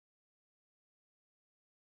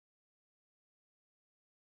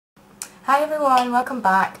Hi everyone, welcome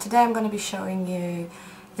back. Today I'm going to be showing you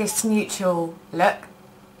this neutral look,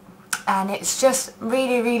 and it's just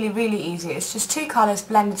really easy. It's just two colours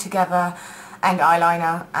blended together and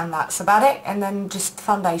eyeliner, and that's about it, and then just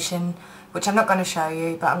foundation, which I'm not going to show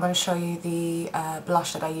you, but I'm going to show you the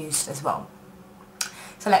blush that I used as well.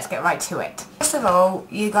 So let's get right to it. First of all,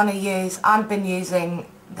 you're going to use, I've been using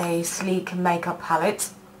the Sleek makeup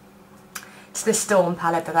palette. It's the Storm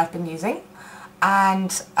palette that I've been using.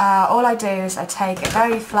 And all I do is I take a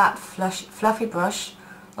very flat, fluffy brush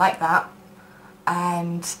like that,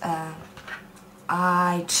 and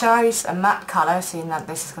I chose a matte colour, seeing that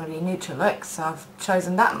this is going to be a neutral look, so I've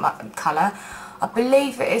chosen that matte colour. I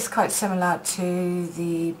believe it is quite similar to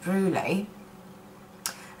the Brulee,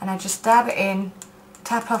 and I just dab it in,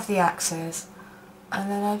 tap off the axes, and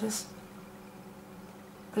then I just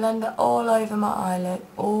blend it all over my eyelid,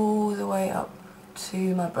 all the way up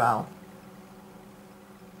to my brow.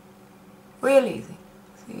 Real easy.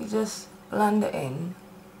 So you just blend it in,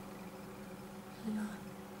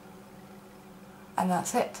 and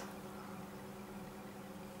that's it.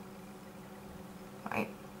 Right.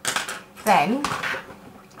 Then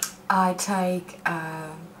I take a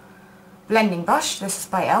blending brush. This is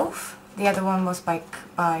by Elf. The other one was by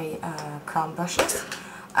Crown Brushes,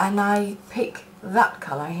 and I pick that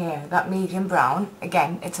colour here, that medium brown.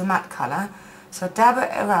 Again, it's a matte colour, so dab it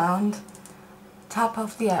around, tap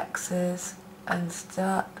off the X's, and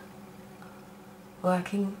start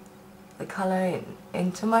working the colour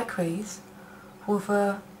into my crease with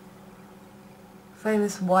a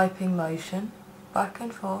famous wiping motion, back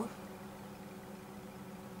and forth,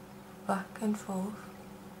 back and forth.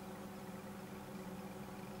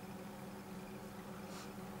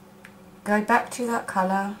 Go back to that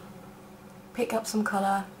colour, pick up some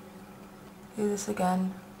colour, do this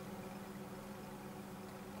again.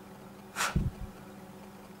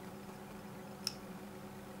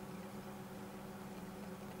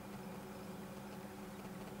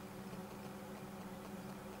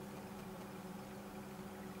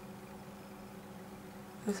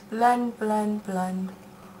 Just blend, blend, blend,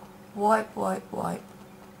 wipe, wipe, wipe.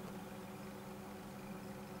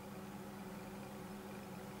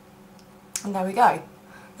 And there we go.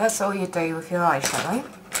 That's all you do with your eyeshadow.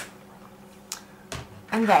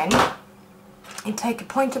 And then you take a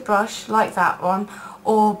pointer brush like that one,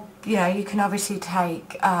 or you know, you can obviously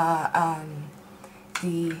take an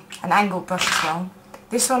angled brush as well.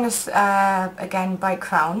 This one is again by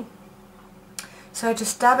Crown. So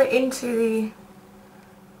just dab it into the.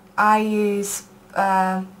 I use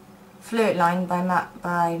Fluidline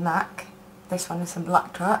by MAC. This one is a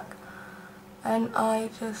Blacktrack, and I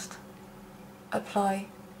just apply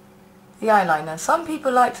the eyeliner. Some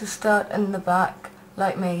people like to start in the back,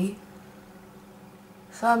 like me.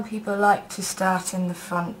 Some people like to start in the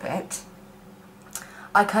front bit.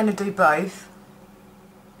 I kind of do both.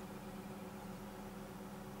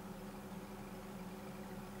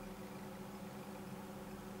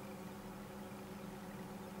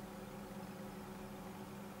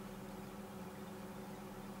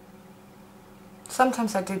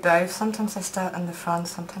 Sometimes I do both. Sometimes I start in the front,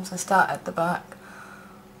 sometimes I start at the back.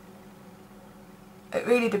 It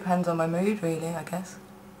really depends on my mood, really, I guess.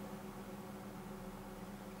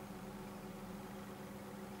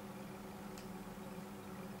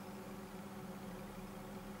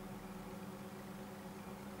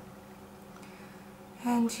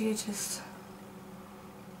 And you just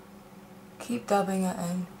keep dabbing it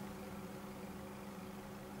in.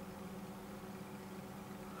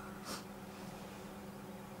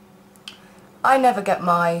 I never get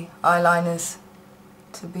my eyeliners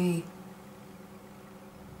to be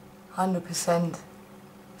 100%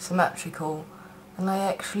 symmetrical, and I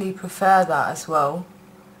actually prefer that as well,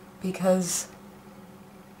 because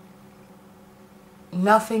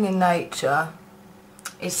nothing in nature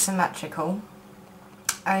is symmetrical,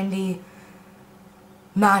 only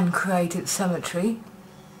man created symmetry.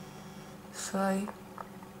 So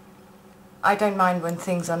I don't mind when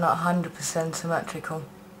things are not 100% symmetrical.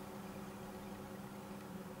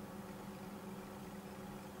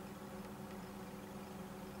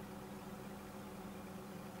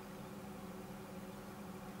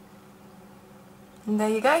 And there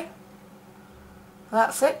you go.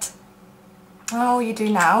 That's it. And all you do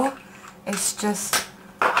now is just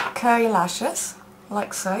curl your lashes,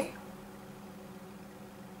 like so.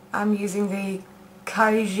 I'm using the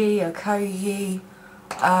Koji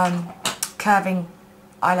curving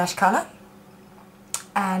eyelash colour,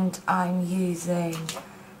 and I'm using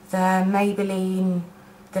the Maybelline,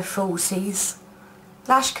 the Falsies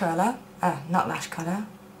lash curler, not lash curler,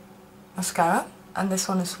 mascara, and this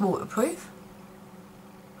one is waterproof.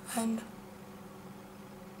 And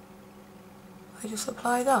I just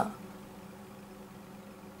apply that.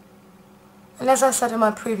 And as I said in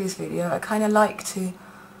my previous video, I kind of like to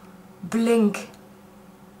blink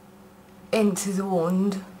into the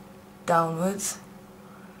wand downwards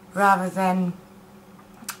rather than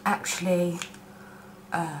actually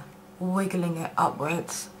wiggling it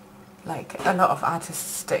upwards like a lot of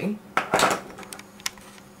artists do.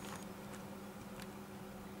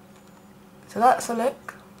 So that's a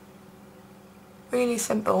look. Really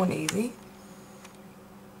simple and easy.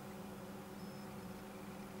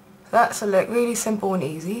 So that's a look, really simple and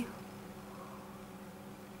easy.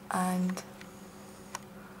 And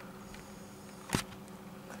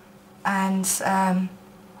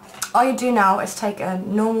all you do now is take a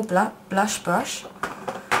normal blush brush,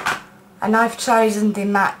 and I've chosen the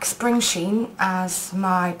MAC Springsheen as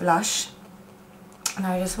my blush, and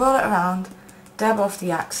I just roll it around, dab off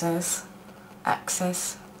the axis,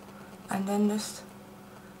 and then just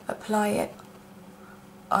apply it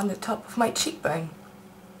on the top of my cheekbone,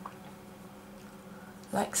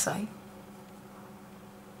 like so.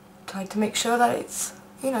 Try to make sure that it's,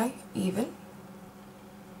 you know, even.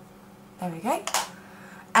 There we go.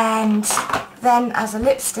 And then as a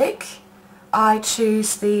lipstick, I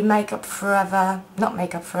choose the MAC.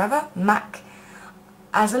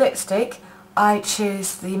 As a lipstick, I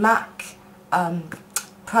choose the MAC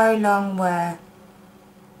Pro Longwear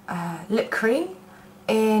lip cream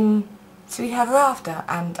in Sweet Ever After,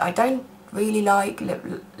 and I don't really like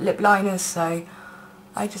lip liners, so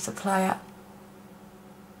I just apply it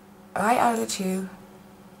right out of the tube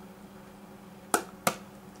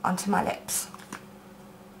onto my lips.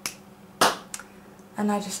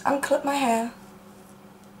 And I just unclip my hair.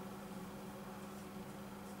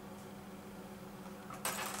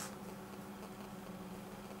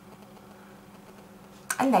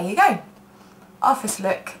 And there you go. Office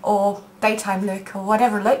look or daytime look or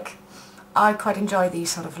whatever look. I quite enjoy these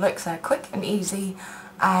sort of looks. They're quick and easy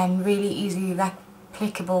and really easily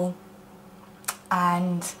replicable,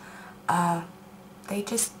 and they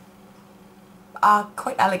just are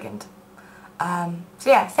quite elegant. So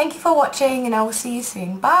yeah, thank you for watching, and I will see you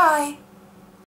soon. Bye!